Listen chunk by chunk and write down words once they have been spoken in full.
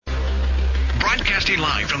Broadcasting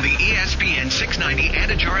live from the ESPN 690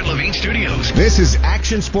 Anajar and Levine studios. This is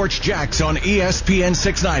Action Sports Jax on ESPN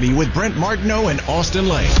 690 with Brent Martineau and Austin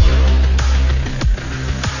Lane.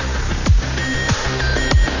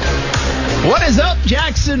 What is up,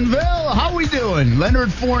 Jacksonville? How we doing? Leonard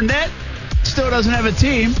Fournette still doesn't have a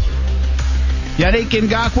team. Yannick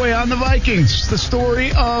Ngakoue on the Vikings. The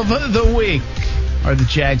story of the week. Are the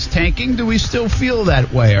Jags tanking? Do we still feel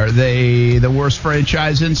that way? Are they the worst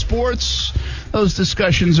franchise in sports? Those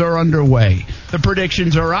discussions are underway. The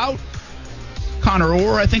predictions are out. Connor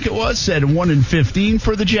Orr, I think it was, said 1-15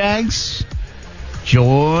 for the Jags.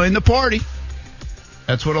 Join the party.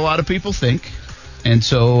 That's what a lot of people think. And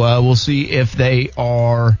so we'll see if they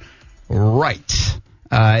are right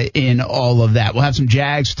in all of that. We'll have some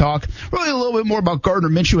Jags talk. Really a little bit more about Gardner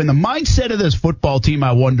Minshew and the mindset of this football team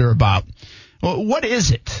I wonder about. Well, what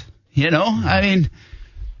is it? You know, I mean,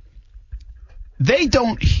 they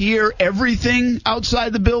don't hear everything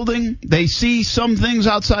outside the building. They see some things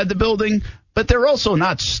outside the building, but they're also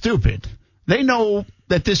not stupid. They know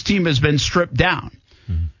that this team has been stripped down.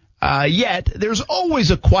 Yet there's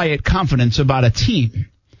always a quiet confidence about a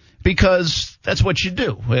team because that's what you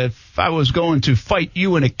do. If I was going to fight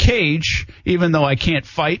you in a cage, even though I can't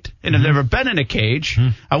fight and have never been in a cage,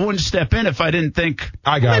 I wouldn't step in if I didn't think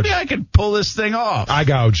maybe I could pull this thing off. I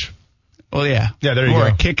gouge. Well, yeah. Yeah, there you go. Or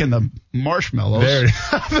go. a kick in the marshmallows. There,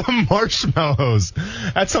 the marshmallows.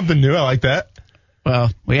 That's something new. I like that.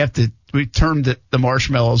 Well, we termed it the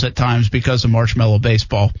marshmallows at times because of marshmallow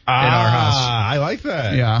baseball in our house. I like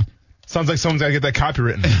that. Yeah. Sounds like someone's got to get that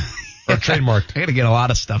copywritten or trademarked. I got to get a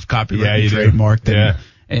lot of stuff copyrighted, yeah, you trademarked,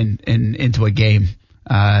 and into a game.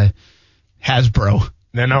 Hasbro.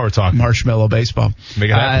 Yeah, now we're talking. Marshmallow baseball. Make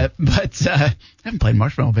it happen. But I haven't played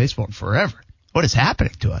marshmallow baseball in forever. What is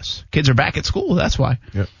happening to us? Kids are back at school. That's why.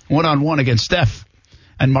 Yep. 1-on-1 against Steph.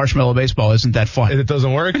 And marshmallow baseball isn't that fun. It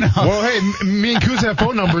doesn't work? No. Well, hey, me and Kuz have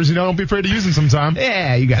phone numbers. Don't be afraid to use them sometime.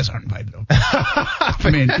 Yeah, you guys aren't invited over. I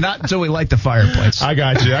mean, not until we light the fireplace. I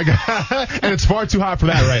got you. And it's far too hot for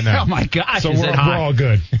that right now. Oh, my gosh, so is it hot? We're all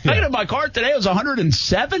good. I got in my car today. It was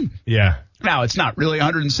 107. Yeah. Now, it's not really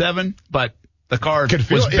 107, but the car was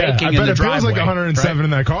baking in the driveway. It feels like 107 right?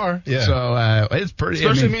 In that car. Yeah. So it's pretty.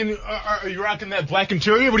 Especially, are you rocking that black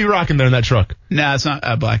interior? What are you rocking there in that truck? No, it's not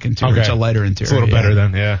a black interior. Okay. It's a lighter interior. It's a little better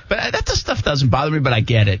then, yeah. But that stuff doesn't bother me, but I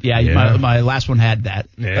get it. Yeah. My last one had that.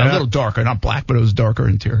 Yeah. A little darker, not black, but it was darker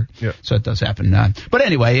interior. Yeah. So it does happen. But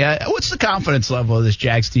anyway, what's the confidence level of this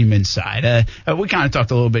Jags team inside? We kind of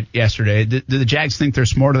talked a little bit yesterday. Do the Jags think they're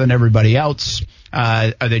smarter than everybody else?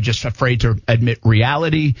 Are they just afraid to admit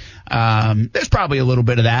reality? There's probably a little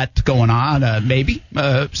bit of that going on. Maybe,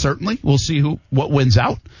 certainly. We'll see what wins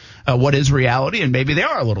out. What is reality? And maybe they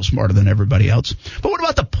are a little smarter than everybody else. But what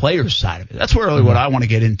about the players side of it? That's really what I want to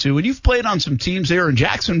get into. And you've played on some teams here in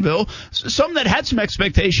Jacksonville, some that had some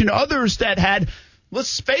expectation, others that had,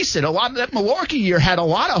 let's face it, a lot of that Milwaukee year had a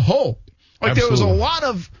lot of hope. Like Absolutely. There was a lot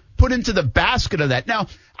of put into the basket of that. Now,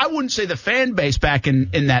 I wouldn't say the fan base back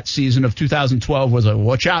in that season of 2012 was like,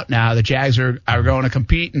 watch out now, the Jags are going to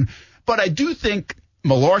compete. But I do think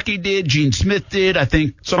Malarkey did, Gene Smith did. I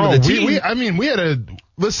think some of the team. We had a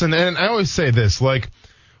listen, and I always say this, like,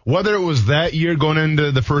 whether it was that year going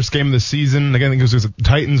into the first game of the season, again, I think it was the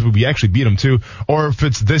Titans, we actually beat them too, or if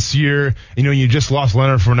it's this year, you just lost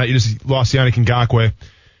Leonard Fournette, you just lost Yannick Ngakoue,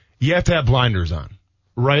 you have to have blinders on.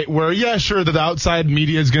 Right, where, yeah, sure, the outside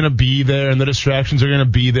media is going to be there and the distractions are going to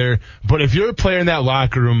be there. But if you're a player in that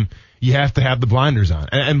locker room, you have to have the blinders on.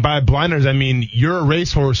 And by blinders, I mean you're a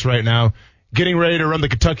racehorse right now getting ready to run the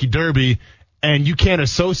Kentucky Derby, and you can't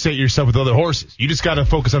associate yourself with other horses. You just got to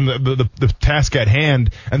focus on the task at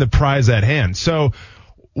hand and the prize at hand. So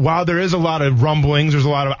while there is a lot of rumblings, there's a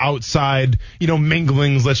lot of outside,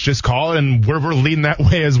 minglings, let's just call it, and we're leading that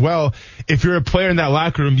way as well. If you're a player in that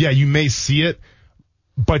locker room, yeah, you may see it,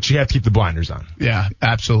 but you have to keep the blinders on. Yeah,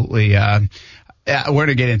 absolutely. We're going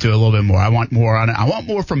to get into it a little bit more. I want more on it. I want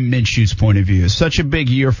more from Minshew's point of view. It's such a big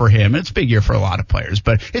year for him. It's a big year for a lot of players,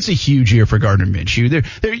 but it's a huge year for Gardner Minshew.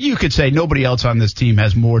 There, you could say nobody else on this team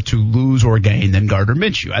has more to lose or gain than Gardner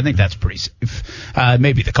Minshew. I think that's pretty safe.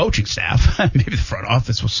 Maybe the coaching staff, maybe the front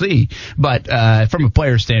office, we'll see. But from a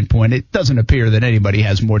player standpoint, it doesn't appear that anybody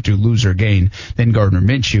has more to lose or gain than Gardner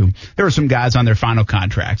Minshew. There are some guys on their final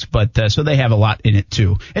contracts, but so they have a lot in it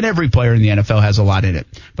too. And every player in the NFL has a lot in it.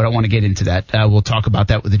 But I want to get into that. We'll talk about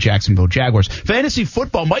that with the Jacksonville Jaguars. Fantasy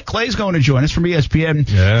football, Mike Clay's going to join us from ESPN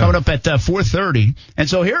coming up at 4:30. And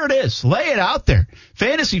so here it is. Lay it out there.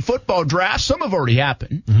 Fantasy football drafts, some have already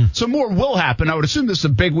happened. Mm-hmm. Some more will happen. I would assume this is a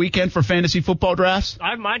big weekend for fantasy football drafts.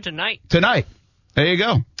 I have mine tonight. Tonight. There you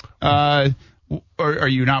go. Are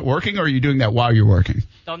you not working, or are you doing that while you're working?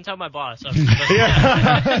 Don't tell my boss.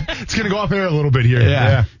 It's going to go off air a little bit here.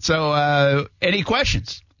 Yeah. So, any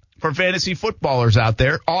questions for fantasy footballers out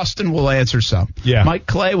there? Austin will answer some. Yeah. Mike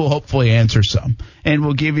Clay will hopefully answer some. And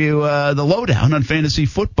we'll give you the lowdown on fantasy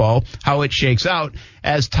football, how it shakes out.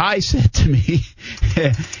 As Ty said to me,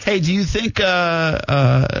 hey, do you think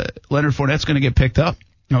Leonard Fournette's going to get picked up?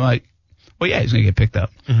 I'm like, well, yeah, he's going to get picked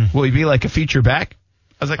up. Mm-hmm. Will he be like a feature back?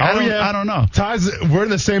 I was like, I don't know. We're in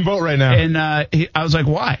the same boat right now. And I was like,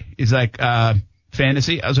 why? He's like,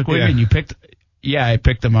 fantasy. I was like, what do you mean? You picked? Yeah, I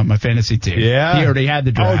picked him on my fantasy team. Yeah. He already had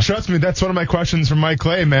the draft. Oh, trust me, that's one of my questions from Mike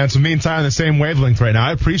Clay, man. So me and Ty on the same wavelength right now.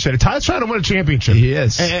 I appreciate it. Ty's trying to win a championship. He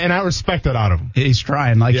is. And I respect that out of him. He's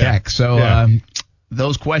trying like heck. So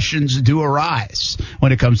those questions do arise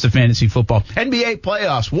when it comes to fantasy football. NBA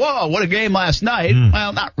playoffs. Whoa, what a game last night.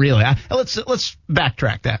 Well, not really. Let's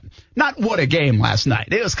backtrack that. Not what a game last night.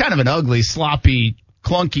 It was kind of an ugly, sloppy,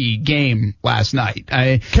 clunky game last night.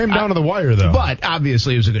 Came down to the wire, though. But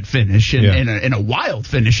obviously it was a good finish, and in a wild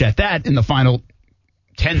finish at that in the final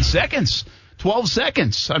 10 seconds, 12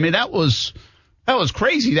 seconds. I mean, that was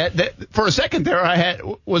crazy. That for a second there,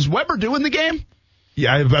 was Weber doing the game?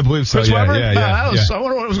 Yeah, I believe so. Chris Weber? Yeah. I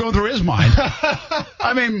wonder what was going through his mind.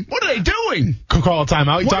 I mean, what are they doing? Call a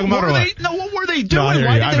timeout. You talking about or what? No, what were they doing?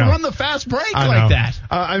 Why did they run the fast break like that?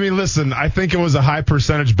 I mean, listen, I think it was a high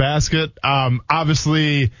percentage basket.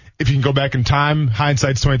 Obviously, if you can go back in time,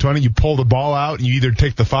 hindsight's 2020, you pull the ball out and you either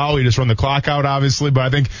take the foul or you just run the clock out, obviously. But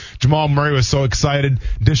I think Jamal Murray was so excited,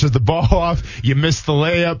 dishes the ball off, you miss the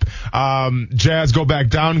layup. Jazz go back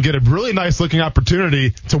down, get a really nice looking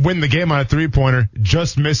opportunity to win the game on a 3-pointer,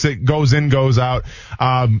 just miss it, goes in, goes out.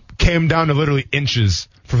 Came down to literally inches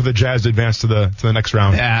for the Jazz to advance to the next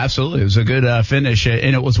round. Yeah, absolutely. It was a good finish,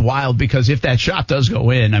 and it was wild because if that shot does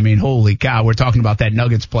go in, I mean, holy cow, we're talking about that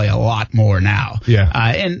Nuggets play a lot more now.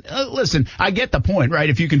 Yeah. Listen, I get the point, right,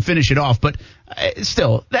 if you can finish it off, but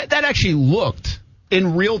still, that actually looked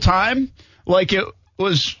in real time like it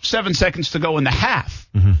was 7 seconds to go in the half,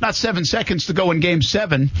 not 7 seconds to go in Game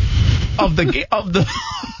 7 of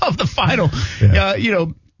the final.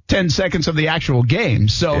 10 seconds of the actual game.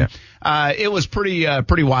 So it was pretty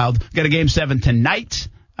wild. Got a Game 7 tonight.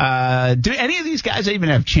 Do any of these guys even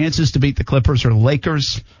have chances to beat the Clippers or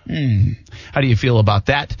Lakers? How do you feel about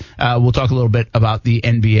that? We'll talk a little bit about the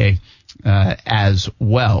NBA as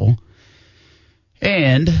well.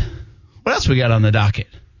 And what else we got on the docket?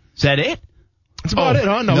 Is that it? That's about it,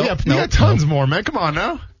 huh? No, we got tons more, man. Come on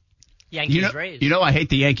now. Yankees Rays. I hate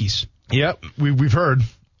the Yankees. Yep, we've heard.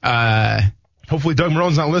 Hopefully Doug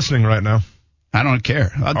Marone's not listening right now. I don't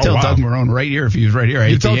care. I'll tell Doug Marone right here if he was right here. I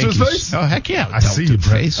hate the Yankees. To his face? Oh, heck yeah. I see you,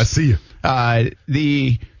 Face. I see you.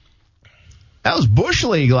 That was Bush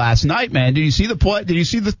League last night, man. Did you see the play? Did you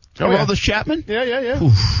see the Aroldis Chapman? Yeah.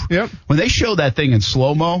 Oof. Yep. When they showed that thing in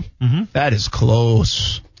slow-mo, that is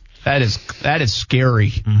close. That is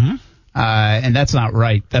scary. And that's not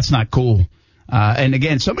right. That's not cool. And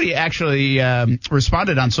again, somebody actually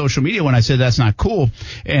responded on social media when I said that's not cool.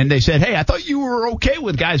 And they said, hey, I thought you were okay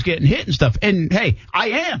with guys getting hit and stuff. And, hey, I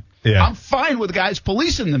am. Yeah. I'm fine with guys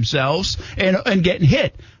policing themselves and getting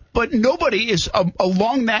hit. But nobody is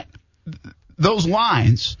along those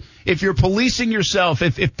lines. If you're policing yourself,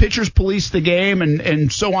 if pitchers police the game and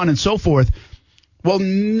so on and so forth, well,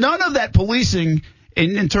 none of that policing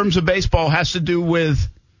in terms of baseball has to do with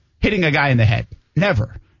hitting a guy in the head.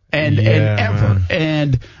 Never. And ever.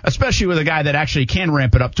 And especially with a guy that actually can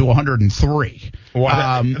ramp it up to 103.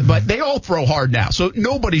 But they all throw hard now. So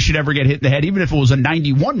nobody should ever get hit in the head, even if it was a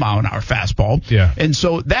 91-mile-an-hour fastball. Yeah. And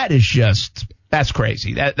so that is that's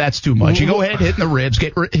crazy. That's too much. You go ahead, hit in the ribs,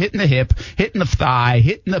 get hit in the hip, hit in the thigh,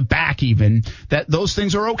 hit in the back even. Those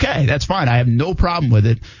things are okay. That's fine. I have no problem with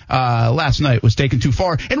it. Last night was taken too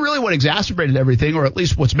far. And really what exacerbated everything, or at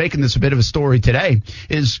least what's making this a bit of a story today,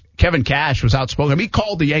 is Kevin Cash was outspoken. I mean, he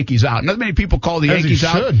called the Yankees out. Not many people call the Yankees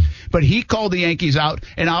out, but he called the Yankees out.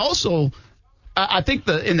 And I think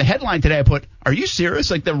in the headline today I put, are you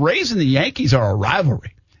serious? Like the Rays and the Yankees are a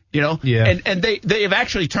rivalry. Yeah. And they have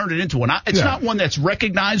actually turned it into one. It's not one that's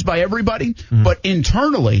recognized by everybody, but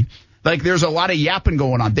internally, like there's a lot of yapping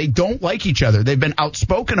going on. They don't like each other. They've been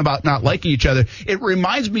outspoken about not liking each other. It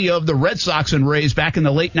reminds me of the Red Sox and Rays back in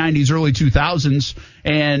the late 90s, early 2000s,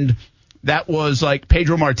 and that was like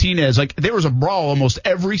Pedro Martinez. Like there was a brawl almost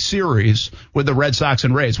every series with the Red Sox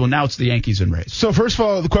and Rays. Well, now it's the Yankees and Rays. So first of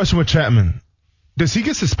all, the question with Chapman, does he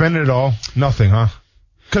get suspended at all? Nothing, huh?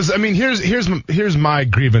 Because, I mean, here's my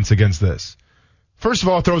grievance against this. First of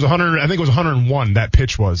all, throws 100. I think it was 101. That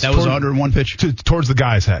pitch was. That was 101 pitch towards the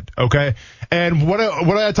guy's head. Okay. And what did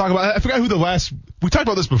I talk about? I forgot who we talked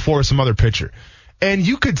about this before. Some other pitcher, and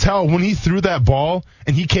you could tell when he threw that ball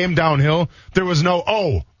and he came downhill, there was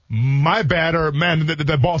no my bad or man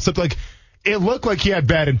that ball slipped. Like it looked like he had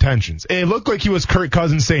bad intentions. It looked like he was Kirk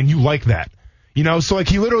Cousins saying you like that, So like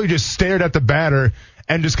he literally just stared at the batter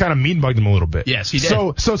and just kind of mean bugged him a little bit. Yes, he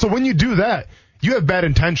did. So when you do that, you have bad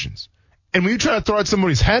intentions. And when you try to throw at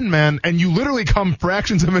somebody's head, man, and you literally come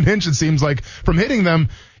fractions of an inch, it seems like, from hitting them,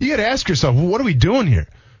 you got to ask yourself, well, what are we doing here?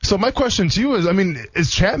 So my question to you is, is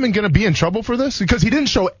Chapman going to be in trouble for this? Because he didn't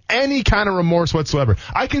show any kind of remorse whatsoever.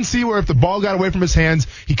 I can see where if the ball got away from his hands,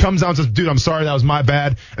 he comes down and says, dude, I'm sorry, that was my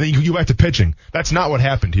bad, and then you go back to pitching. That's not what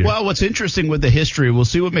happened here. Well, what's interesting with the history, we'll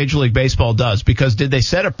see what Major League Baseball does, because did they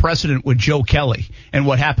set a precedent with Joe Kelly and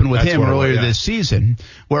what happened with him earlier this season,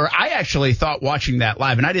 where I actually thought watching that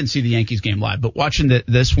live, and I didn't see the Yankees game live, but watching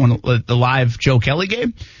this one, the live Joe Kelly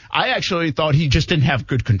game, I actually thought he just didn't have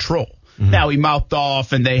good control. Mm-hmm. Now, he mouthed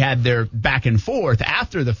off, and they had their back and forth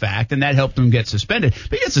after the fact, and that helped him get suspended.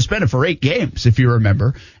 But he got suspended for 8 games, if you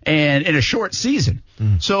remember, and in a short season.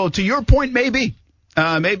 Mm. So, to your point, maybe,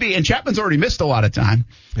 and Chapman's already missed a lot of time.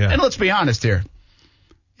 Yeah. And let's be honest here.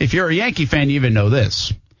 If you're a Yankee fan, you even know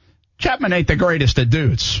this. Chapman ain't the greatest of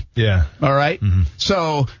dudes. Yeah. All right? Mm-hmm.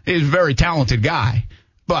 So, he's a very talented guy,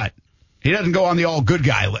 but he doesn't go on the all good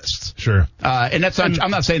guy list. Sure. And that's not,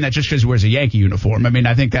 I'm not saying that just because he wears a Yankee uniform.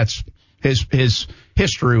 I think that's his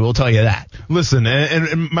history will tell you that. Listen,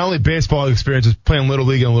 and my only baseball experience is playing Little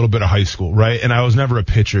League and a little bit of high school, right? And I was never a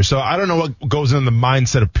pitcher. So I don't know what goes in the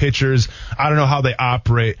mindset of pitchers. I don't know how they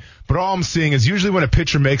operate. But all I'm seeing is usually when a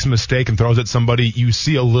pitcher makes a mistake and throws at somebody, you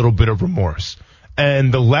see a little bit of remorse.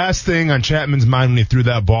 And the last thing on Chapman's mind when he threw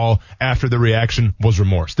that ball after the reaction was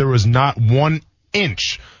remorse. There was not 1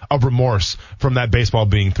 inch of remorse from that baseball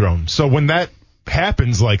being thrown. So when that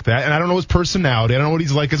happens like that, and I don't know his personality, I don't know what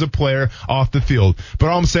he's like as a player off the field, but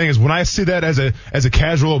all I'm saying is when I see that as a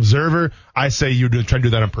casual observer, I say you're trying to do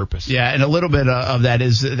that on purpose. Yeah, and a little bit of that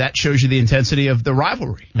is that shows you the intensity of the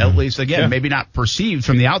rivalry, at least, again, maybe not perceived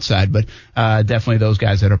from the outside, but definitely those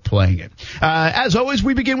guys that are playing it. As always,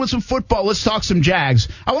 we begin with some football. Let's talk some Jags.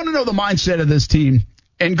 I want to know the mindset of this team.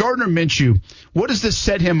 And Gardner Minshew, what does this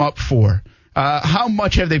set him up for? How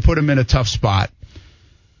much have they put him in a tough spot?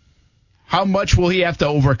 How much will he have to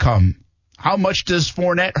overcome? How much does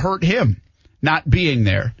Fournette hurt him not being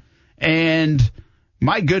there? And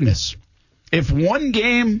my goodness, if one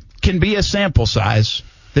game can be a sample size,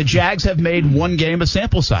 the Jags have made one game a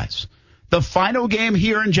sample size. The final game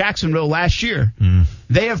here in Jacksonville last year,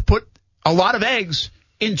 they have put a lot of eggs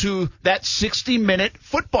into that 60-minute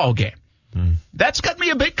football game. That's got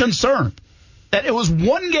me a bit concerned that it was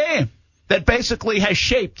one game that basically has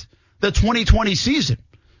shaped the 2020 season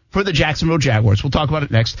for the Jacksonville Jaguars. We'll talk about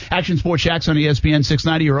it next. Action Sports Jacks on ESPN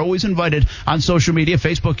 690. You're always invited on social media,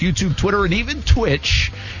 Facebook, YouTube, Twitter, and even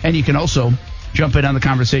Twitch. And you can also jump in on the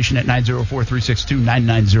conversation at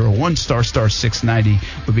 904-362-9901, star 690.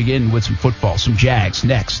 We'll begin with some football, some Jags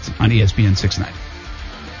next on ESPN 690.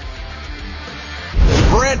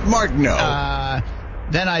 Brent Martineau.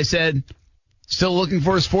 Then I said, still looking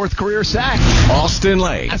for his 4th career sack. Austin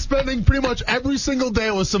Lane. I'm spending pretty much every single day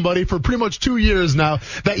with somebody for pretty much 2 years now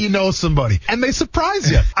that you know somebody. And they surprise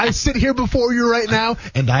you. I sit here before you right now,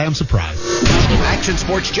 and I am surprised. Action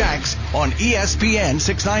Sports Jacks on ESPN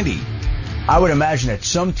 690. I would imagine that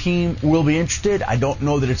some team will be interested. I don't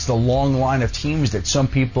know that it's the long line of teams that some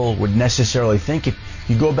people would necessarily think. If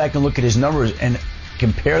you go back and look at his numbers and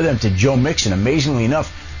compare them to Joe Mixon, amazingly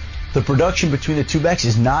enough, the production between the two backs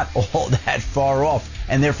is not all that far off,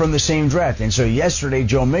 and they're from the same draft. And so yesterday,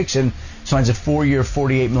 Joe Mixon signs a 4-year,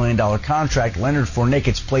 $48 million contract. Leonard Fournette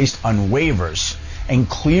gets placed on waivers and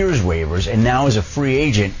clears waivers, and now is a free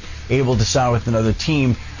agent, able to sign with another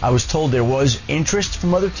team. I was told there was interest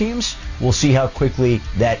from other teams. We'll see how quickly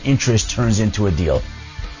that interest turns into a deal.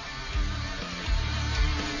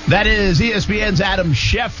 That is ESPN's Adam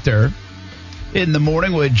Schefter in the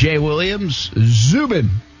morning with Jay Williams, Zubin,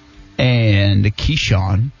 and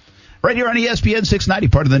Keyshawn. Right here on ESPN 690,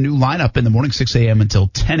 part of the new lineup in the morning, 6 a.m. until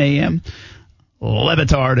 10 a.m.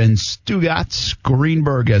 Levitard and Stugatz,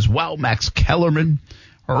 Greenberg as well, Max Kellerman.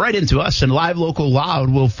 Right into us, and Live Local Loud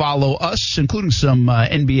will follow us, including some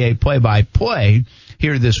NBA play-by-play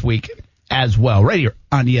here this week as well, right here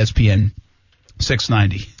on ESPN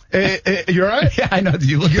 690. Hey, you all right? Yeah, I know.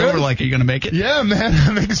 You looked over like, are you going to make it? Yeah, man.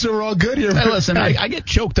 I'm making sure we're all good here. Hey, listen, I get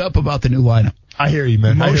choked up about the new lineup. I hear you,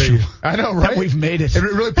 man. Emotional. I know, right? That we've made it. It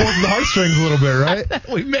really pulls at the heartstrings a little bit, right?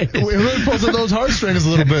 We made it. It really pulls at those heartstrings a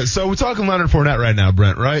little bit. So we're talking Leonard Fournette right now,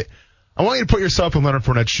 Brent, right? I want you to put yourself in Leonard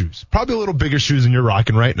Fournette's shoes. Probably a little bigger shoes than you're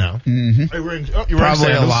rocking right now. Mm-hmm. You're wearing Probably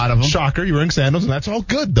sandals. a lot of them. Shocker, you're wearing sandals, and that's all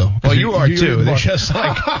good, though. Well, you are, too. They're just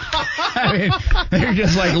like, I mean, they're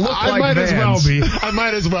just like, look I like Vans. I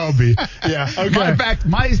might as well be. Yeah, okay.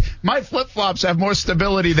 My flip-flops have more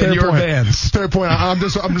stability than your Vans. Fair point. I'm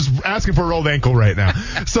just asking for a rolled ankle right now.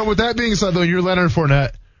 So with that being said, though, you're Leonard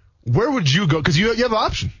Fournette. Where would you go? Because you have an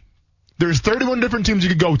option. There's 31 different teams you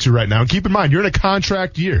could go to right now. And keep in mind, you're in a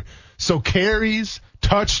contract year. So carries,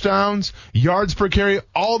 touchdowns, yards per carry,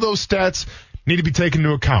 all those stats need to be taken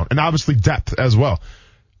into account. And obviously depth as well.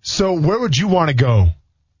 So where would you want to go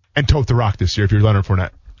and tote the rock this year if you're Leonard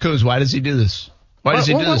Fournette? Kuz, why does he do this? Why does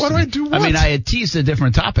he do this? Why do I do what? I mean, I had teased a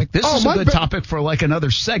different topic. This is a good topic for like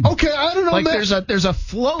another segment. Okay, I don't know. Like man. there's a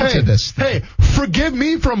flow to this thing. Hey, forgive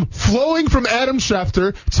me from flowing from Adam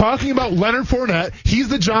Schefter, talking about Leonard Fournette. He's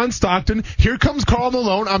the John Stockton. Here comes Karl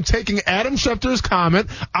Malone. I'm taking Adam Schefter's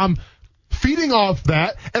comment. I'm feeding off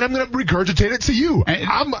that, and I'm going to regurgitate it to you.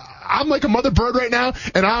 I'm like a mother bird right now,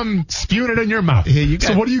 and I'm spewing it in your mouth.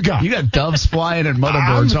 So what do you got? You got doves flying and mother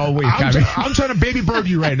birds all week. I'm trying to baby bird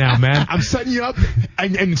you right now, man. I'm setting you up,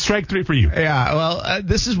 and strike three for you. Yeah, well,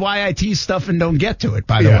 this is why I tease stuff and don't get to it,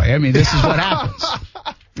 by the way. I mean, this is what happens.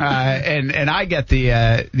 And I get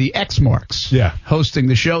the X marks hosting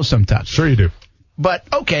the show sometimes. Sure you do. But,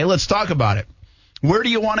 okay, let's talk about it. Where do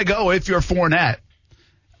you want to go if you're Fournette?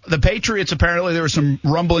 The Patriots, apparently there were some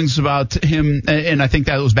rumblings about him, and I think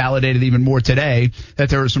that was validated even more today, that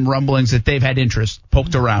there were some rumblings that they've had interest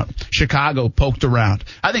poked around. Chicago poked around.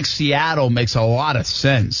 I think Seattle makes a lot of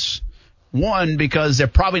sense. One, because they're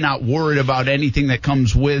probably not worried about anything that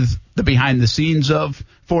comes with the behind the scenes of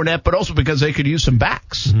Fournette, but also because they could use some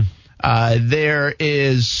backs. Mm-hmm. There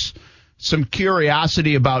is some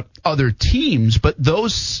curiosity about other teams, but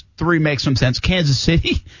those three make some sense. Kansas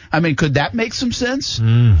City, I mean, could that make some sense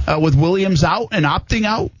with Williams out and opting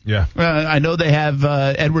out? Yeah. I know they have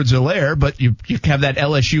Edwards-Helaire, but you have that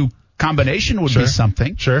LSU combination would be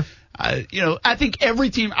something. Sure. I think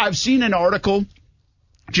every team, I've seen an article,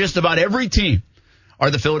 just about every team. Are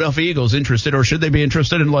the Philadelphia Eagles interested, or should they be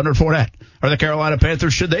interested in Leonard Fournette? Are the Carolina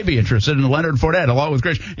Panthers, should they be interested in Leonard Fournette along with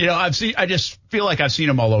Chris? I just feel like I've seen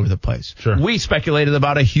them all over the place. Sure. We speculated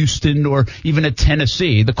about a Houston or even a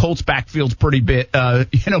Tennessee. The Colts backfield's pretty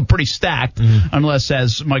pretty stacked, unless,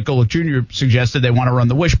 as Mike Golick Jr. suggested, they want to run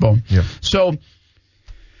the wishbone. Yeah. So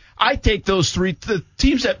I take those three. The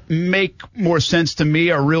teams that make more sense to me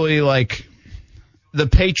are really like the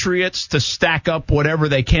Patriots to stack up whatever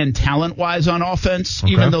they can talent-wise on offense,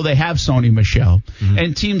 even though they have Sony Michel. Mm-hmm.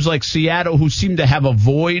 And teams like Seattle who seem to have a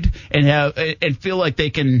void and feel like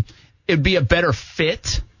it'd be a better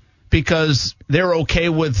fit because they're okay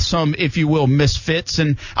with some, if you will, misfits.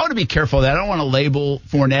 And I want to be careful of that. I don't want to label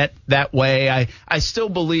Fournette that way. I still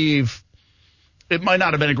believe it might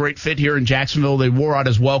not have been a great fit here in Jacksonville. They wore out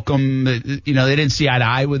his welcome. They didn't see eye to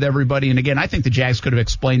eye with everybody. And again, I think the Jags could have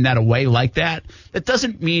explained that away like that. That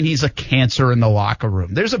doesn't mean he's a cancer in the locker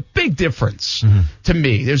room. There's a big difference to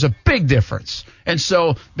me. There's a big difference. And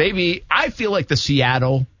so maybe I feel like the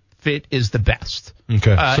Seattle fit is the best.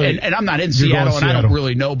 Okay. And I'm not in Seattle, and I don't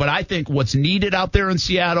really know, but I think what's needed out there in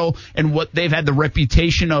Seattle and what they've had the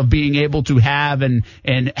reputation of being able to have and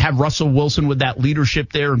have Russell Wilson with that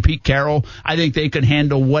leadership there and Pete Carroll, I think they could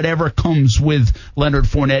handle whatever comes with Leonard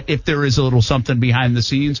Fournette if there is a little something behind the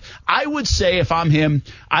scenes. I would say if I'm him,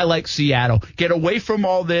 I like Seattle. Get away from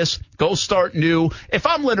all this. Go start new. If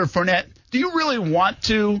I'm Leonard Fournette, do you really want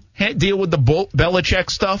to deal with the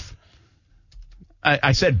Belichick stuff?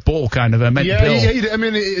 I said bull, kind of. I meant Bill. Yeah. I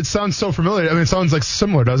mean, it sounds so familiar. I mean, it sounds like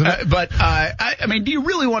similar, doesn't it? I mean, do you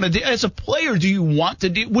really want to as a player? Do you want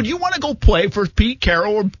to would you want to go play for Pete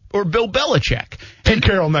Carroll or Bill Belichick? Pete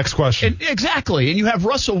Carroll, next question. Exactly. And you have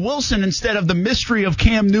Russell Wilson instead of the mystery of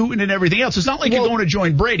Cam Newton and everything else. It's not like you're going to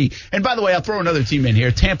join Brady. And by the way, I'll throw another team in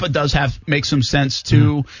here. Tampa does make some sense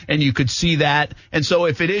too, and you could see that. And so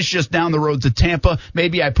if it is just down the road to Tampa,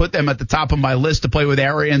 maybe I put them at the top of my list to play with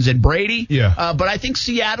Arians and Brady. Yeah. But I think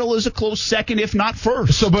Seattle is a close second, if not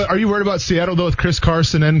first. So, but are you worried about Seattle though with Chris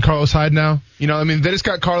Carson and Carlos Hyde now? I mean, they just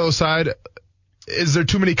got Carlos Hyde. Is there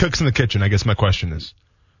too many cooks in the kitchen? I guess my question is.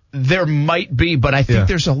 There might be, but I think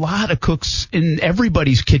there's a lot of cooks in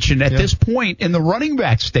everybody's kitchen at this point in the running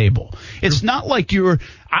back stable. It's not like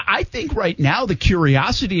I think right now the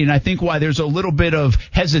curiosity, and I think why there's a little bit of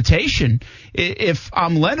hesitation, if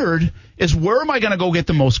I'm Leonard, is where am I going to go get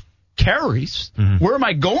the most carries? Mm-hmm. Where am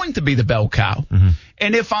I going to be the bell cow? Mm-hmm.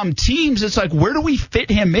 And if I'm teams, it's like, where do we fit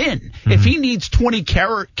him in? Mm-hmm. If he needs 20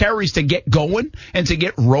 carries to get going and to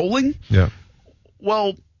get rolling,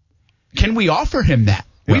 well, can we offer him that?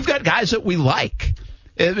 We've got guys that we like.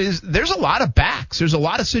 there's a lot of backs. There's a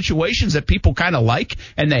lot of situations that people kind of like,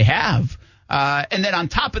 and they have. And then on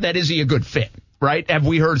top of that, is he a good fit? Right? Have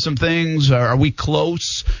we heard some things? Are we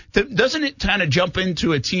close? Doesn't it kind of jump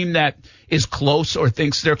into a team that is close or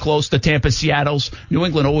thinks they're close? The Tampa, Seattle's. New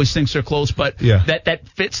England always thinks they're close, but that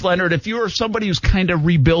fits Leonard. If you're somebody who's kind of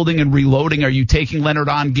rebuilding and reloading, are you taking Leonard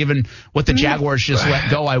on given what the Jaguars just let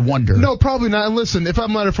go? I wonder. No, probably not. And listen, if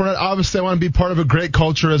I'm Leonard Fournette, obviously I want to be part of a great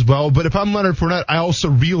culture as well. But if I'm Leonard Fournette, I also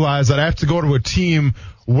realize that I have to go to a team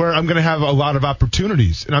where I'm going to have a lot of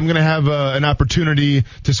opportunities, and I'm going to have an opportunity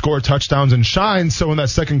to score touchdowns and shine. So when that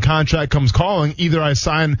second contract comes calling, either I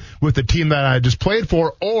sign with the team that I just played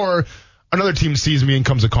for, or another team sees me and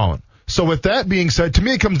comes a calling. So with that being said, to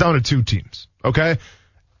me, it comes down to two teams, okay?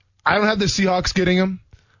 I don't have the Seahawks getting him.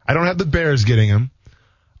 I don't have the Bears getting him.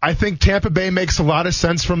 I think Tampa Bay makes a lot of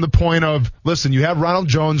sense from the point of, listen, you have Ronald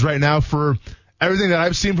Jones right now. For everything that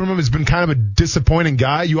I've seen from him has been kind of a disappointing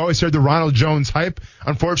guy. You always heard the Ronald Jones hype.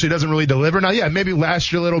 Unfortunately, he doesn't really deliver. Now, yeah, maybe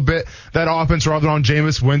last year a little bit, that offense revolved around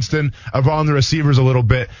Jameis Winston, around the receivers a little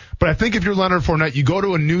bit. But I think if you're Leonard Fournette, you go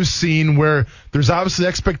to a new scene where there's obviously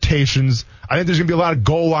expectations. I think there's going to be a lot of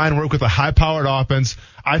goal line work with a high-powered offense.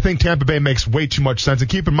 I think Tampa Bay makes way too much sense. And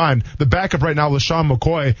keep in mind, the backup right now, LaShawn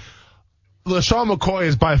McCoy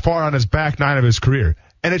is by far on his back nine of his career.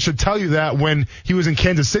 And it should tell you that when he was in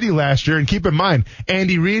Kansas City last year. And keep in mind,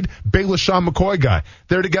 Andy Reid, big LaShawn McCoy guy.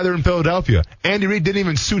 They're together in Philadelphia. Andy Reid didn't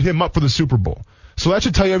even suit him up for the Super Bowl. So that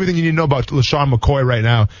should tell you everything you need to know about LaShawn McCoy right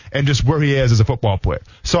now and just where he is as a football player.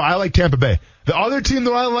 So I like Tampa Bay. The other team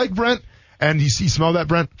that I like, Brent, and you smell that,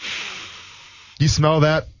 Brent? You smell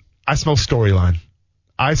that? I smell storyline.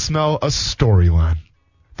 I smell a storyline.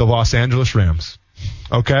 The Los Angeles Rams.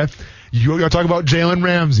 Okay? You want to talk about Jalen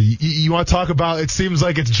Ramsey. You want to talk about, it seems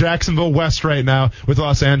like it's Jacksonville West right now with the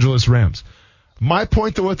Los Angeles Rams. My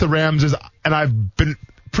point though with the Rams is, and I've been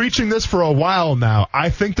preaching this for a while now, I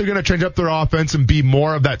think they're going to change up their offense and be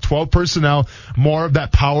more of that 12 personnel, more of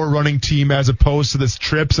that power running team as opposed to this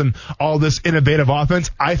trips and all this innovative offense.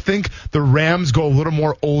 I think the Rams go a little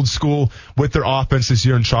more old school with their offense this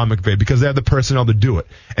year in Sean McVay because they have the personnel to do it.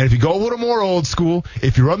 And if you go a little more old school,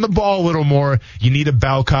 if you run the ball a little more, you need a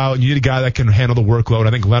bell cow and you need a guy that can handle the workload.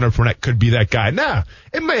 I think Leonard Fournette could be that guy. Now,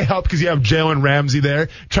 it may help because you have Jalen Ramsey there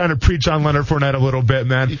trying to preach on Leonard Fournette a little bit,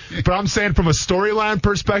 man. But I'm saying from a storyline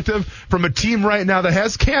perspective, from a team right now that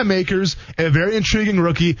has Cam Akers, a very intriguing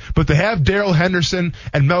rookie, but they have Darrell Henderson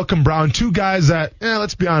and Malcolm Brown, two guys that,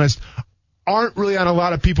 let's be honest, aren't really on a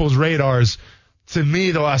lot of people's radars. To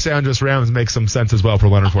me, the Los Angeles Rams make some sense as well for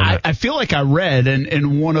Leonard Fournette. I feel like I read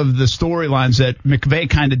in one of the storylines that McVay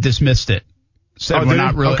kind of dismissed it. Said we're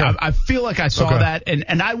not really. Okay. I feel like I saw that,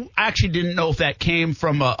 and I actually didn't know if that came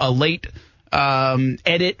from a late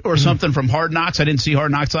edit or something from Hard Knocks. I didn't see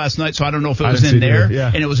Hard Knocks last night, so I don't know if it was in there.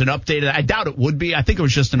 And it was an updated. I doubt it would be. I think it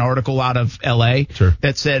was just an article out of L.A.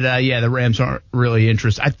 That said, the Rams aren't really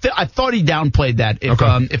interested. I thought he downplayed that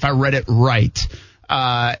if I read it right.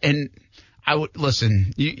 And I would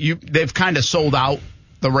listen. They've kind of sold out.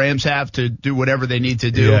 The Rams have to do whatever they need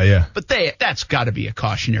to do. But that's got to be a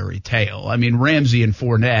cautionary tale. I mean, Ramsey and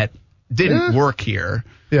Fournette didn't work here.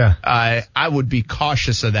 I would be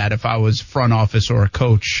cautious of that if I was front office or a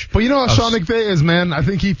coach. But you know how Sean McVay is, man. I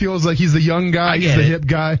think he feels like he's the young guy, he's the hip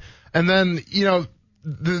guy. And then,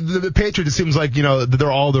 the Patriots, it seems like,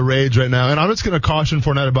 they're all the rage right now. And I'm just going to caution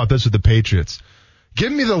Fournette about this with the Patriots. Give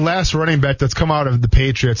me the last running back that's come out of the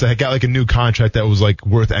Patriots that got like a new contract that was like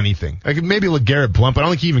worth anything. Like maybe LeGarrette Blount, but I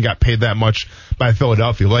don't think he even got paid that much by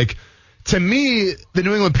Philadelphia. Like, to me, the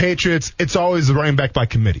New England Patriots, it's always the running back by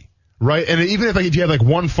committee, right? And even if you have like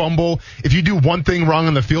one fumble, if you do one thing wrong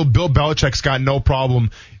on the field, Bill Belichick's got no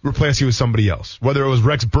problem replacing you with somebody else. Whether it was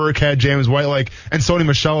Rex Burkhead, James White, and Sony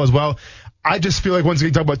Michel as well. I just feel like once you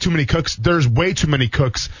talk about too many cooks, there's way too many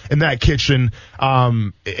cooks in that kitchen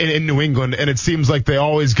in New England, and it seems like they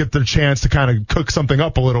always get their chance to kind of cook something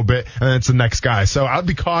up a little bit, and then it's the next guy. So I'd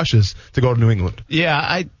be cautious to go to New England.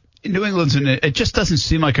 Yeah, New England's it just doesn't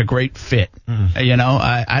seem like a great fit.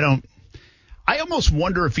 I don't. I almost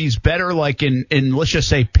wonder if he's better like in let's just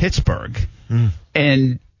say Pittsburgh,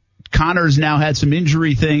 and Connor's now had some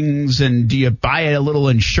injury things, and do you buy a little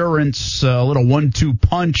insurance, a little 1-2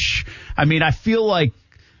 punch? I mean, I feel like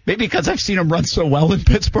maybe because I've seen him run so well in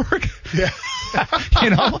Pittsburgh. That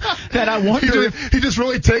I wonder he just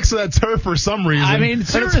really takes to that turf for some reason. I mean,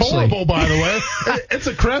 seriously. And it's horrible, by the way. It's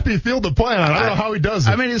a crappy field to play on. I don't know how he does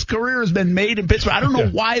it. I mean, his career has been made in Pittsburgh. I don't know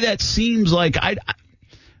why that seems like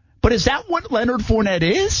but is that what Leonard Fournette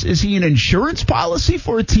is? Is he an insurance policy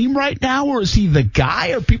for a team right now, or is he the guy?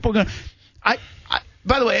 Are people going to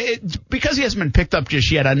by the way, because he hasn't been picked up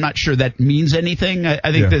just yet, I'm not sure that means anything.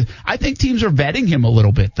 I think teams are vetting him a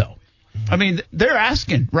little bit, though. I mean, they're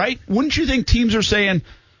asking, right? Wouldn't you think teams are saying,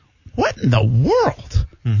 what in the world?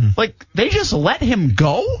 Mm-hmm. Like, they just let him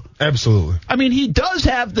go? Absolutely. I mean, he does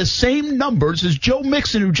have the same numbers as Joe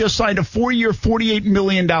Mixon, who just signed a 4-year, $48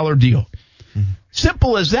 million deal. Mm-hmm.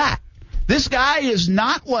 Simple as that. This guy is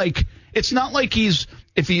not like, it's not like he's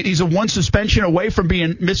a one suspension away from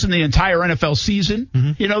missing the entire NFL season.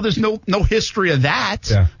 Mm-hmm. There's no history of that.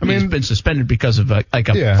 Yeah. I mean, he's been suspended because of a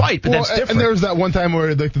fight, but that's different. And there was that one time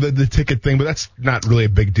where the ticket thing, but that's not really a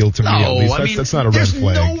big deal to me. At least. That's not a red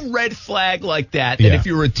flag. There's no red flag like that. That if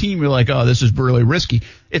you're a team, you're like, oh, this is really risky.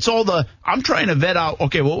 It's all I'm trying to vet out,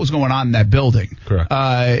 okay, what was going on in that building? Correct.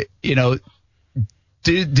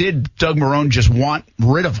 Did Doug Marrone just want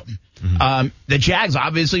rid of him? Mm-hmm. The Jags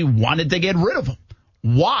obviously wanted to get rid of him.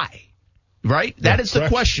 Why? Right? That is the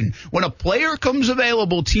question. When a player comes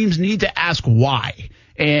available, teams need to ask why.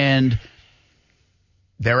 And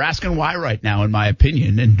they're asking why right now, in my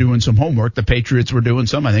opinion, and doing some homework. The Patriots were doing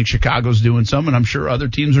some. I think Chicago's doing some, and I'm sure other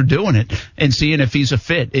teams are doing it and seeing if he's a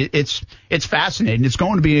fit. It's fascinating. It's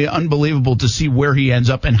going to be unbelievable to see where he ends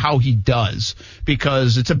up and how he does,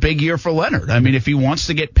 because it's a big year for Leonard. I mean, if he wants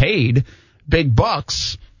to get paid big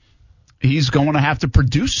bucks, he's going to have to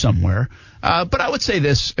produce somewhere. But I would say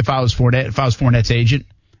this, if I was Fournette's agent,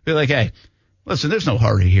 be like, hey, listen, there's no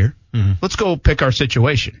hurry here. Mm-hmm. Let's go pick our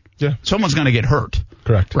situation. Yeah. Someone's going to get hurt.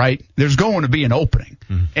 Correct. Right? There's going to be an opening.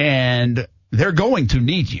 Mm-hmm. And they're going to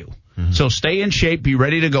need you. Mm-hmm. So stay in shape, be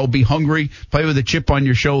ready to go, be hungry, play with a chip on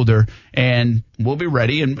your shoulder, and we'll be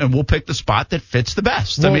ready, and we'll pick the spot that fits the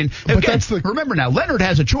best. Well, I mean, again, remember now, Leonard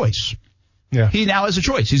has a choice. Yeah. He now has a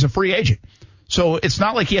choice. He's a free agent. So it's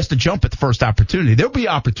not like he has to jump at the first opportunity. There'll be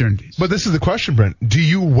opportunities. But this is the question, Brent. Do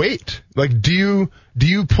you wait? Like, do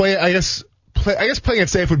you play? I guess playing it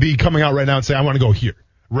safe would be coming out right now and say, I want to go here,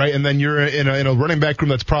 right? And then you're in a running back room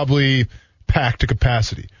that's probably packed to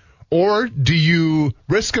capacity. Or do you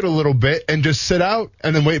risk it a little bit and just sit out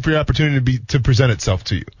and then wait for your opportunity to present itself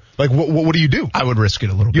to you? Like, what do you do? I would risk it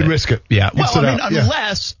a little bit. You'd risk it. Yeah. Well, I mean,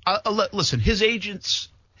 unless listen, his agents,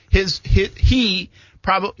 his agents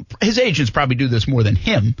probably do this more than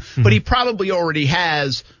him, mm-hmm. but he probably already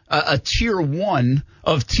has a tier one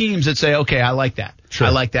of teams that say, okay, I like that. Sure.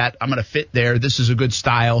 I like that. I'm going to fit there. This is a good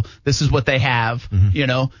style. This is what they have,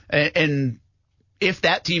 mm-hmm. And if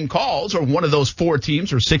that team calls, or one of those 4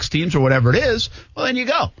 teams or 6 teams or whatever it is, well, then you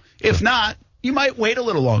go. If not, you might wait a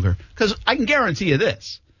little longer, because I can guarantee you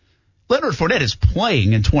this. Leonard Fournette is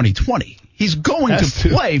playing in 2020. He's going to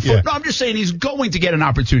play. No, I'm just saying he's going to get an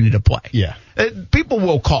opportunity to play. Yeah. People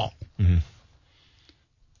will call. Mm-hmm.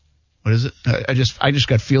 What is it? I just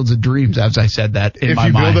got Fields of Dreams as I said that in my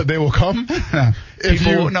mind. If you build it, they will come?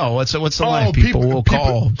 What's the line? People will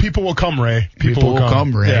call. People will come, Ray. People will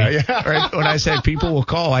come, Ray. Yeah. Right? When I said people will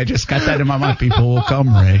call, I just got that in my mind. People will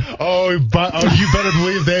come, Ray. You better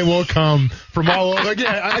believe they will come from all over. Again,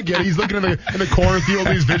 I get it. He's looking in the cornfield.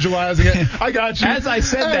 He's visualizing it. I got you. As I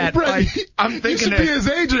said that, Brett, I'm thinking you should be his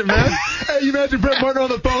agent, man. Hey, you imagine Brett Martin on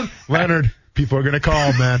the phone? Leonard. People are going to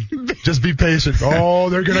call, man. Just be patient. Oh,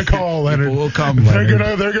 they're going to call, Leonard. People will come,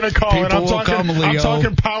 Leonard. They're going to call. People and I'm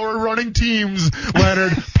talking power running teams,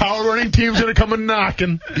 Leonard. Power running teams going to come and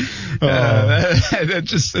knocking.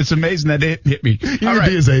 It's amazing that it hit me. You would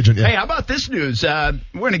be his agent, yeah. Hey, how about this news? We're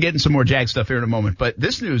going to get into some more Jag stuff here in a moment, but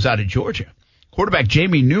this news out of Georgia. Quarterback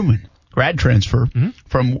Jamie Newman, grad transfer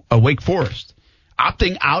from Wake Forest,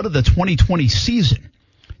 opting out of the 2020 season.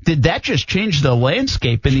 Did that just change the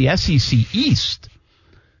landscape in the SEC East?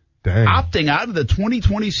 Dang. Opting out of the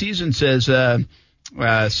 2020 season, says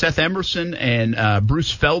Seth Emerson and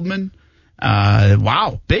Bruce Feldman.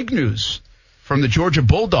 Wow, big news from the Georgia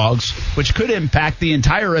Bulldogs, which could impact the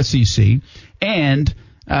entire SEC and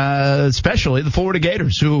especially the Florida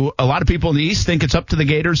Gators, who a lot of people in the East think it's up to the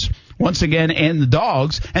Gators once again and the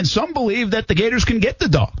Dogs, and some believe that the Gators can get the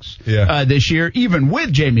Dogs this year, even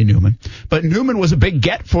with Jamie Newman. But Newman was a big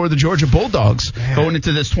get for the Georgia Bulldogs going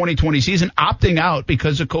into this 2020 season, opting out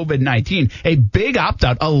because of COVID-19. A big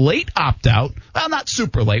opt-out, a late opt-out. Well, not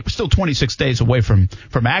super late. We're still 26 days away from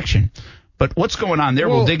action. But what's going on there?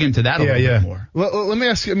 We'll dig into that a little bit more. Let me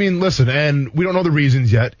ask you, listen, and we don't know the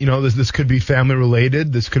reasons yet. This could be family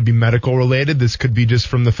related. This could be medical related. This could be just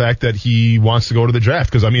from the fact that he wants to go to the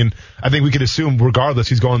draft. Because, I think we could assume, regardless,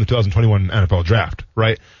 he's going to the 2021 NFL draft,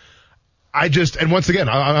 right? And once again,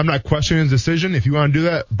 I'm not questioning his decision. If you want to do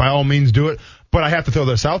that, by all means do it. But I have to throw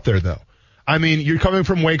this out there, though. You're coming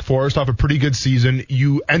from Wake Forest off a pretty good season.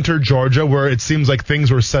 You enter Georgia, where it seems like things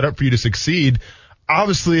were set up for you to succeed.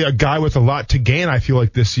 obviously a guy with a lot to gain, I feel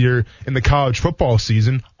like, this year in the college football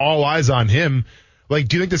season. All eyes on him. Like,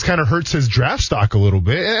 do you think this kind of hurts his draft stock a little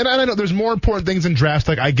bit? And I know there's more important things in draft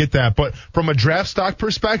stock. I get that. But from a draft stock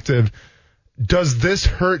perspective, does this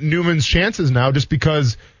hurt Newman's chances now just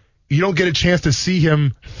because you don't get a chance to see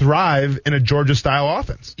him thrive in a Georgia-style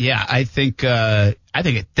offense? Yeah, I think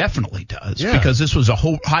it definitely does because this was a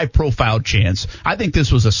high-profile chance. I think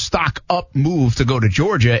this was a stock-up move to go to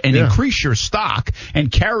Georgia and increase your stock and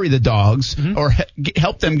carry the Dogs or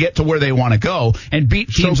help them get to where they want to go and beat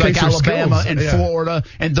teams like Alabama and Florida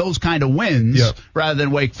and those kind of wins rather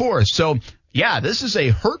than Wake Forest. So, this is a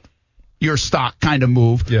hurt your stock kind of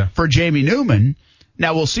move for Jamie Newman.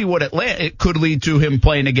 Now, we'll see what it could lead to him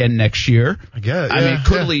playing again next year. I guess. It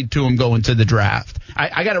could lead to him going to the draft.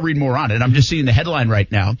 I got to read more on it. I'm just seeing the headline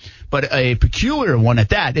right now. But a peculiar one at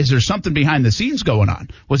that. Is there something behind the scenes going on?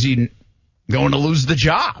 Was he going to lose the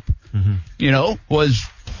job?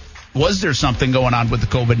 Was there something going on with the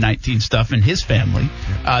COVID-19 stuff in his family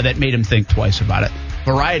that made him think twice about it?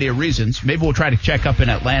 Variety of reasons. Maybe we'll try to check up in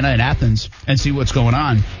Atlanta and Athens and see what's going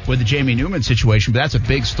on with the Jamie Newman situation. But that's a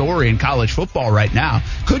big story in college football right now.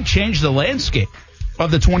 Could change the landscape of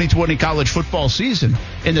the 2020 college football season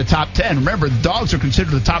in the top 10. Remember, the Dogs are considered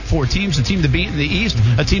the top 4 teams, the team to beat in the East,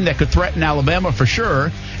 a team that could threaten Alabama for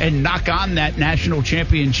sure and knock on that national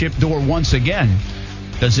championship door once again.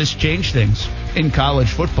 Does this change things in college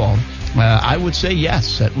football? I would say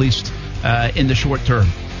yes, at least in the short term.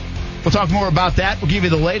 We'll talk more about that. We'll give you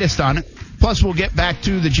the latest on it. Plus, we'll get back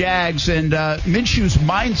to the Jags and Minshew's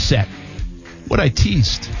mindset. What I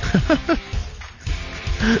teased.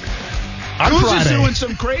 Cruz is doing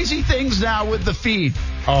some crazy things now with the feed.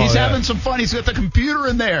 He's having some fun. He's got the computer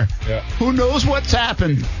in there. Yeah. Who knows what's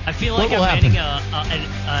happened? I feel like I'm manning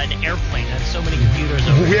an airplane. I have so many computers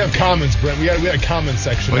over We have comments, Brent. We got a comment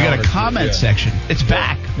section. We got a comment section. It's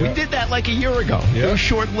back. Yeah. We did that like a year ago. Yeah. It was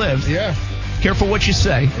short-lived. Yeah. Careful what you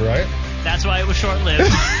say. Right. That's why it was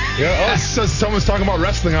short-lived. So someone's talking about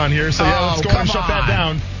wrestling on here, so let's go and shut that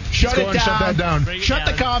down. Shut that down. Shut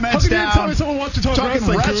the comments down. How can you tell me someone wants to talk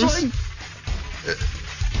wrestling?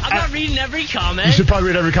 I'm not reading every comment. You should probably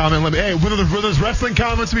read every comment. Hey, when there's wrestling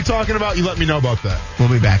comments to be talking about, you let me know about that. We'll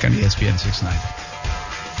be back on ESPN 690.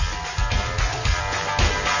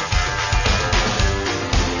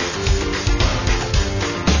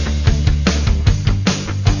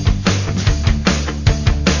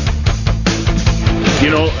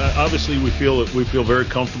 Obviously we feel very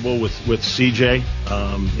comfortable with CJ.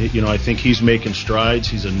 I think he's making strides.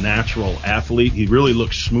 He's a natural athlete. He really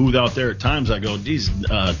looks smooth out there. At times I go, geez,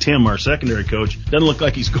 Tim, our secondary coach, doesn't look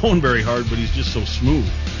like he's going very hard, but he's just so smooth.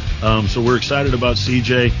 So we're excited about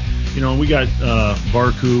CJ. We got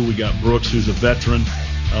Barku, we got Brooks, who's a veteran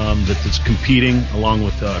that's competing along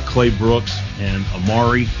with Clay Brooks and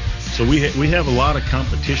Amari. So we have a lot of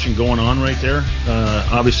competition going on right there.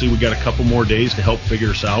 Obviously, we got a couple more days to help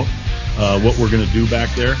figure us out what we're going to do back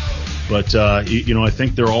there. But, I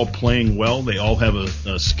think they're all playing well. They all have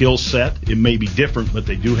a skill set. It may be different, but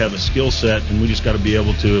they do have a skill set, and we just got to be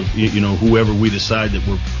able to, whoever we decide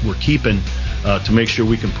that we're keeping to make sure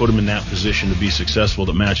we can put them in that position to be successful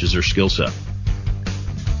that matches their skill set.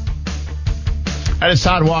 That is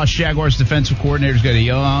Todd Walsh, Jaguars defensive coordinator. He's got a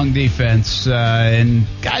young defense and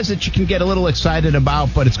guys that you can get a little excited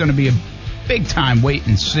about, but it's going to be a big-time wait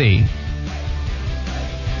and see.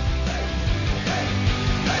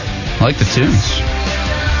 I like the tunes.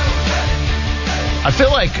 I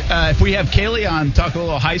feel like if we have Kaylee on, talk a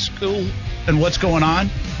little high school and what's going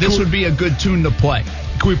on, this would be a good tune to play.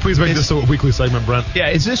 Can we please make this a weekly segment, Brent? Yeah,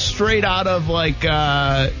 is this straight out of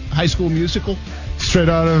High School Musical? Straight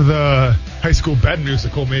out of the High School Bed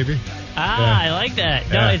Musical, maybe. I like that.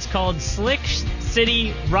 No, it's called Slick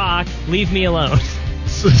City Rock, Leave Me Alone.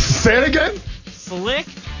 Say it again? Slick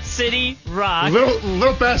City Rock. A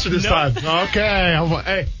little faster this time. Okay.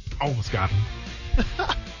 Hey, almost got him.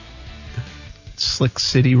 Slick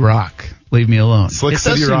City Rock. Leave me alone. Slick it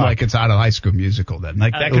City does seem Rock. like it's out of High School Musical then.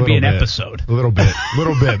 Like that could be an episode. A little bit,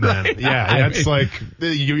 man. Yeah, that's like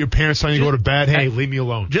your parents telling you to go to bed. Hey, leave me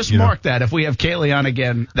alone. Just mark that if we have Kaylee on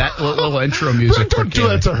again. That little intro music. Don't do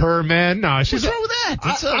that to her, man. No, what's wrong with that?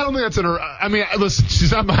 I don't think that's in her. I mean, listen,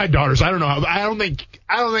 she's not my daughter, so I don't know. I don't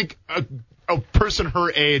think a person her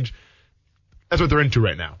age, that's what they're into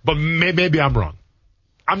right now. But maybe I'm wrong.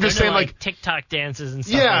 I'm just saying, like TikTok dances and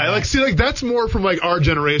stuff. Yeah, that's more from our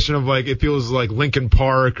generation of it feels like Linkin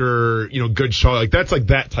Park or Good Charlotte. That's like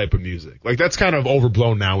that type of music. That's kind of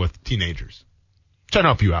overblown now with teenagers. Trying to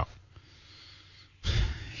help you out.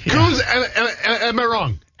 Yeah. Cruz, am I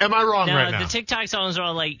wrong? Am I wrong right now? The TikTok songs are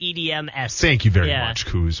all like EDM-esque. Thank you very much,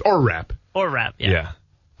 Cruz. Or rap. Or rap, Yeah.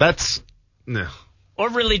 That's no. Or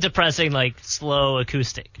really depressing, like slow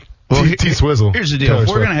acoustic. Well, T-Swizzle. Here's the deal. If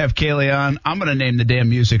we're going to have Kaylee on, I'm going to name the damn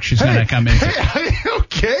music she's going to come in.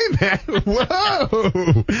 Okay, man.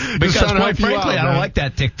 Whoa. Because quite frankly, I don't like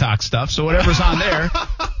that TikTok stuff, so whatever's on there.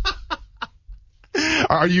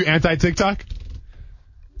 Are you anti-TikTok?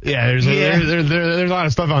 Yeah, there's a lot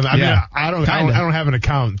of stuff on that. I mean, I don't have an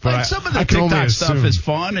account, but like some of the TikTok stuff is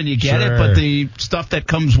fun and you get it, but the stuff that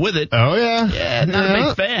comes with it. Oh yeah, not a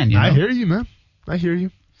big fan. You know? I hear you, man. I hear you.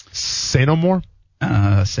 Say no more.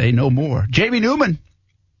 Say no more. Jamie Newman,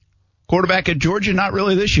 quarterback at Georgia, not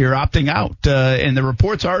really this year, opting out. And the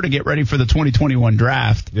reports are to get ready for the 2021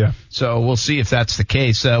 draft. Yeah. So we'll see if that's the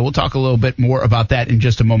case. We'll talk a little bit more about that in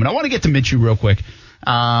just a moment. I want to get to Minshew real quick.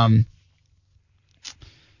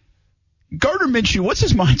 Gardner Minshew, what's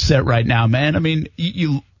his mindset right now, man? I mean,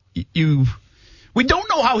 we don't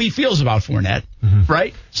know how he feels about Fournette,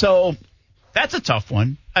 right? So that's a tough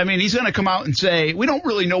one. I mean, he's going to come out and say, we don't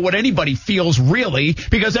really know what anybody feels really,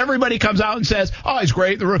 because everybody comes out and says, oh, he's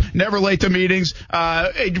great, never late to meetings.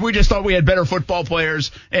 We just thought we had better football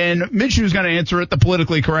players. And Minshew's going to answer it the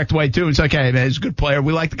politically correct way, too. It's like, hey, man, he's a good player.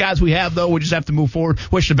 We like the guys we have, though. We just have to move forward.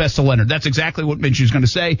 Wish the best to Leonard. That's exactly what Minshew's going to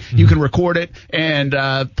say. You can record it and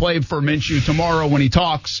play for Minshew tomorrow when he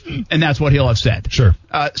talks, and that's what he'll have said. Sure.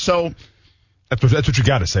 So that's what you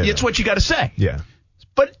got to say. It's what you got to say. Yeah.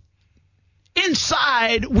 But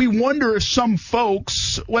inside, we wonder if some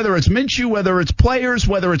folks, whether it's Minshew, whether it's players,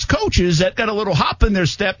 whether it's coaches, that got a little hop in their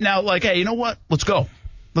step now, like, hey, you know what? Let's go.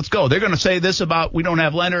 Let's go. They're going to say this about we don't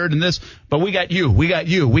have Leonard and this, but we got you. We got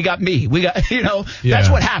you. We got me. We got, that's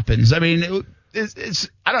what happens. I mean, I'm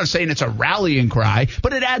not saying it's a rallying cry,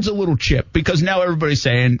 but it adds a little chip because now everybody's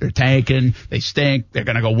saying they're tanking, they stink, they're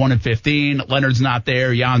going to go 1-15, Leonard's not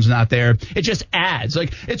there, Jan's not there. It just adds.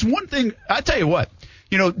 Like, it's one thing, I tell you what.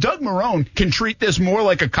 Doug Marrone can treat this more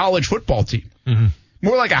like a college football team,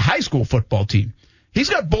 more like a high school football team. He's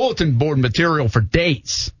got bulletin board material for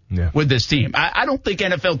days with this team. I don't think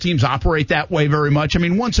NFL teams operate that way very much. I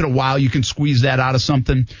mean, once in a while you can squeeze that out of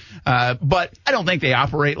something, but I don't think they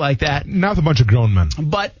operate like that. Not with a bunch of grown men.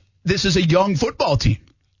 But this is a young football team.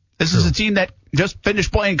 This is a team that just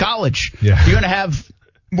finished playing college. Yeah. You're going to have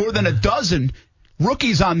more than a dozen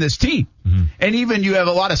rookies on this team. And even you have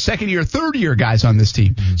a lot of second-year, third-year guys on this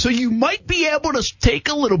team. So you might be able to take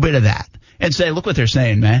a little bit of that and say, look what they're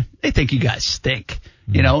saying, man. They think you guys stink.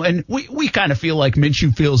 And we kind of feel like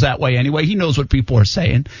Minshew feels that way anyway. He knows what people are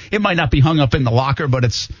saying. It might not be hung up in the locker, but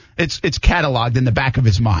it's cataloged in the back of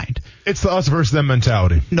his mind. It's the us versus them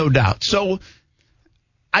mentality. No doubt. So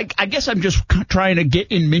I guess I'm just trying to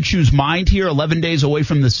get in Minshew's mind here 11 days away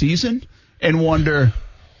from the season and wonder,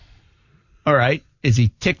 all right, is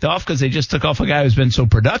he ticked off because they just took off a guy who's been so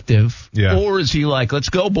productive? Yeah. Or is he like, let's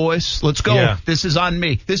go, boys. Let's go. Yeah. This is on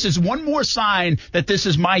me. This is one more sign that this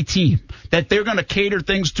is my team, that they're going to cater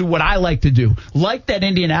things to what I like to do. Like that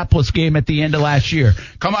Indianapolis game at the end of last year.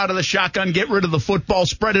 Come out of the shotgun, get rid of the football,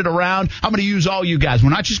 spread it around. I'm going to use all you guys.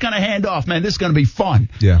 We're not just going to hand off, man. This is going to be fun.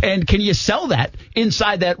 Yeah. And can you sell that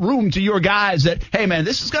inside that room to your guys that, hey, man,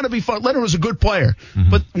 this is going to be fun. Leonard was a good player.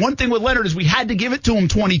 But one thing with Leonard is we had to give it to him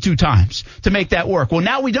 22 times to make that work. Well,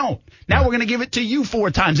 now we don't. Now we're going to give it to you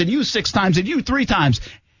 4 times and you 6 times and you 3 times.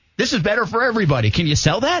 This is better for everybody. Can you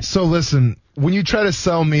sell that? So listen, when you try to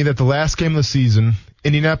sell me that the last game of the season,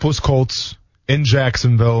 Indianapolis Colts in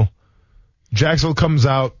Jacksonville comes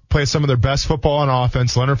out, plays some of their best football on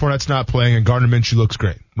offense, Leonard Fournette's not playing, and Gardner Minshew looks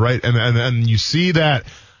great, right? And you see that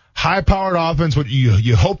high-powered offense, what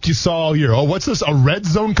you hoped you saw all year. Oh, what's this, a red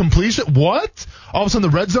zone completion? What? All of a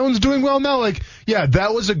sudden the red zone's doing well now? Like, yeah,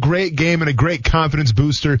 that was a great game and a great confidence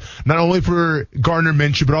booster, not only for Gardner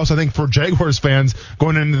Minshew, but also I think for Jaguars fans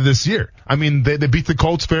going into this year. I mean, they beat the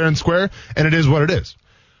Colts fair and square, and it is what it is.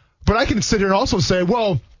 But I can sit here and also say,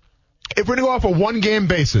 well, if we're going to go off a one-game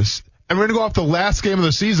basis, and we're going to go off the last game of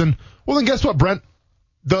the season, well, then guess what, Brent?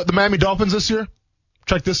 The Miami Dolphins this year?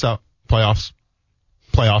 Check this out. Playoffs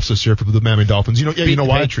this year for the Miami Dolphins. You know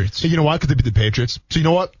why? Patriots. You know why? Because they beat the Patriots. So you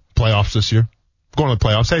know what? Playoffs this year. Going to the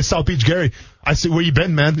playoffs. Hey, South Beach Gary, I see where you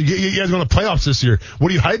been, man. You guys going to playoffs this year.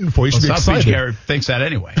 What are you hiding for? You should be South excited. Beach Gary thinks that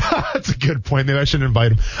anyway. That's a good point. Maybe I shouldn't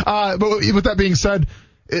invite him. But with that being said,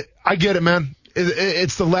 I get it, man.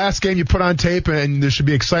 It's the last game you put on tape, and there should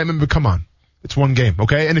be excitement. But come on, it's one game,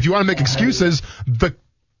 okay? And if you want to make excuses, what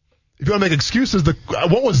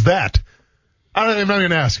was that? I'm not even going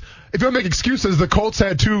to ask. If you want to make excuses, the Colts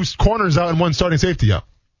had 2 corners out and 1 starting safety out.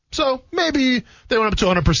 So maybe they went up to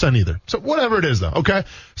 100% either. So whatever it is, though, okay?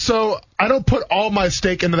 So I don't put all my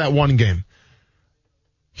stake into that one game.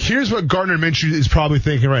 Here's what Gardner Minshew is probably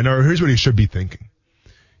thinking right now, or here's what he should be thinking.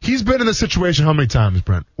 he's been in this situation how many times,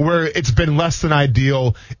 Brent, where it's been less than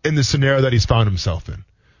ideal in the scenario that he's found himself in.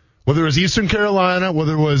 Whether it was Eastern Carolina,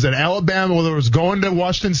 whether it was in Alabama, whether it was going to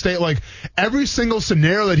Washington State, like every single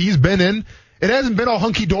scenario that he's been in, it hasn't been all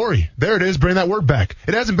hunky-dory. There it is, bring that word back.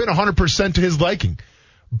 It hasn't been 100% to his liking.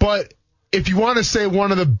 But if you want to say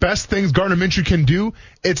one of the best things Gardner Minshew can do,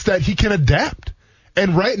 it's that he can adapt.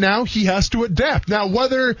 And right now, he has to adapt. Now,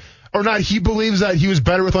 whether or not he believes that he was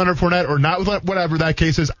better with Leonard Fournette or not with whatever that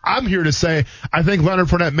case is, I'm here to say I think Leonard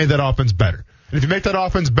Fournette made that offense better. And if you make that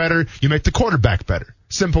offense better, you make the quarterback better.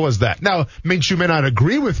 Simple as that. Now, Minshew may not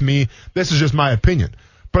agree with me. This is just my opinion.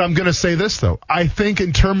 But I'm going to say this, though. I think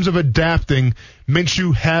in terms of adapting,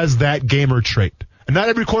 Minshew has that gamer trait. And not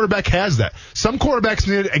every quarterback has that. Some quarterbacks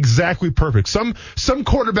need it exactly perfect. Some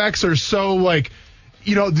quarterbacks are so like,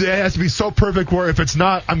 you know, it has to be so perfect where if it's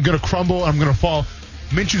not, I'm going to crumble, I'm going to fall.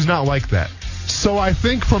 Minshew's not like that. So I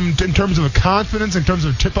think in terms of confidence, in terms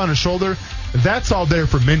of chip on his shoulder, that's all there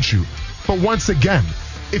for Minshew. But once again,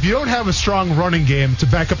 if you don't have a strong running game to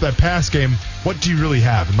back up that pass game, what do you really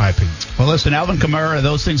have, in my opinion? Well, listen, Alvin Kamara,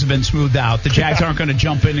 those things have been smoothed out. The Jags aren't going to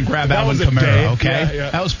jump in and grab Alvin Kamara, okay?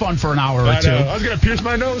 Yeah. That was fun for an hour or two. I was going to pierce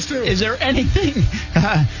my nose, too. Is there anything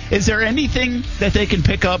that they can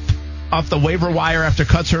pick up off the waiver wire after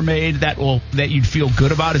cuts are made that you'd feel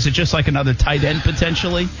good about? Is it just like another tight end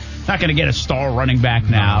potentially? Not going to get a star running back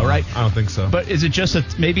now, right? I don't think so. But is it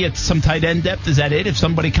just maybe it's some tight end depth? Is that it if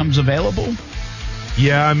somebody comes available?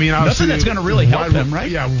 Yeah, I mean, nothing that's going to really help him, right?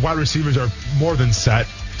 Yeah, wide receivers are more than set.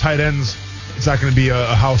 Tight ends, it's not going to be a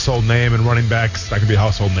household name, and running backs, not going to be a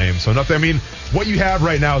household name. So nothing. I mean, what you have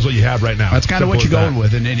right now is what you have right now. That's kind of what you're going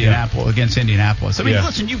with in Indianapolis against Indianapolis. I mean,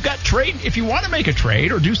 listen, you've got trade. If you want to make a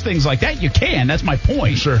trade or do things like that, you can. That's my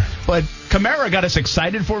point. Sure. But Kamara got us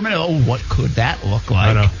excited for a minute. Oh, what could that look like?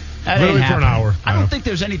 I know. That literally for an hour. I don't think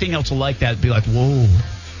there's anything else like that to be like, whoa,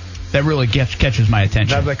 that really catches my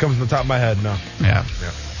attention. Not that comes from the top of my head, no. Yeah.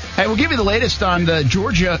 Hey, we'll give you the latest on the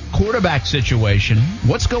Georgia quarterback situation.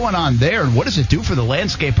 What's going on there, and what does it do for the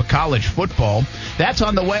landscape of college football? That's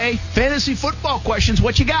on the way. Fantasy football questions,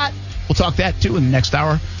 what you got? We'll talk that, too, in the next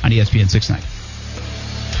hour on ESPN 690.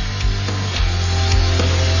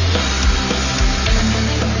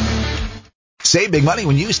 Save big money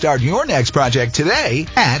when you start your next project today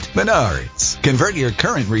at Menards. Convert your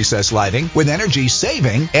current recessed lighting with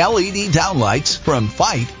energy-saving LED downlights from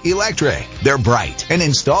Fight Electric. They're bright and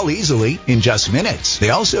install easily in just minutes.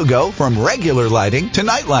 They also go from regular lighting to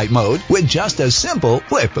nightlight mode with just a simple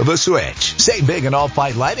flip of a switch. Save big on all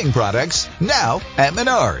Fight lighting products now at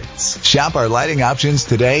Menards. Shop our lighting options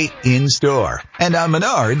today in-store and on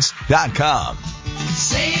Menards.com.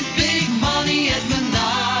 Save big money at